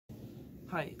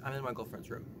Hi, I'm in my girlfriend's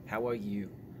room. How are you?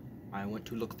 I want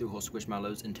to look through her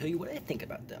Squishmallows and tell you what I think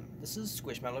about them. This is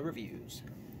Squishmallow Reviews.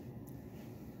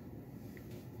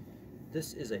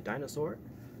 This is a dinosaur.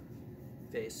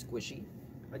 Very squishy.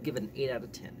 I'd give it an 8 out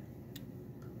of 10.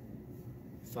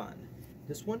 Fun.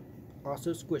 This one,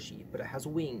 also squishy, but it has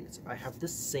wings. I have the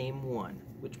same one,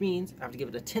 which means I have to give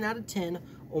it a 10 out of 10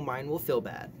 or mine will feel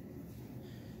bad.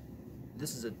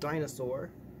 This is a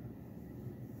dinosaur.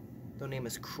 Their name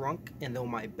is Crunk, and they're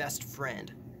my best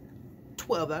friend.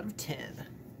 12 out of 10.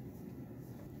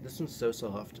 This one's so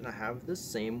soft, and I have the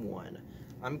same one.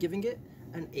 I'm giving it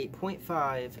an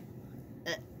 8.5.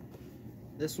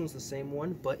 This one's the same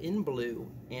one, but in blue,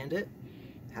 and it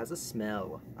has a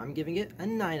smell. I'm giving it a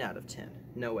 9 out of 10.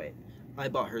 No, wait. I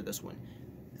bought her this one.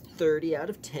 30 out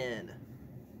of 10.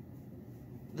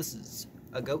 This is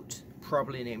a goat,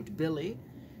 probably named Billy.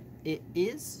 It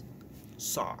is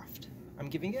soft. I'm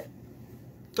giving it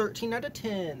 13 out of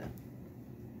 10.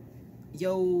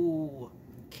 Yo,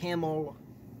 camel.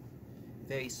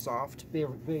 Very soft,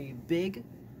 very big.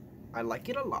 I like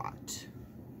it a lot.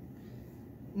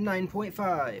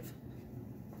 9.5.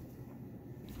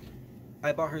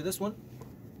 I bought her this one.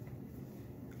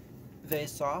 Very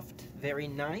soft, very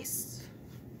nice.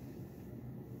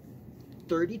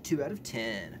 32 out of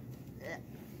 10.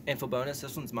 And for bonus,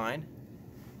 this one's mine.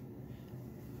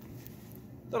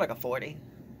 They're like a 40.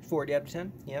 40 out of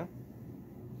 10, yeah.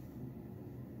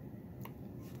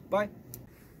 Bye.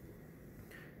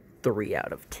 3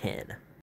 out of 10.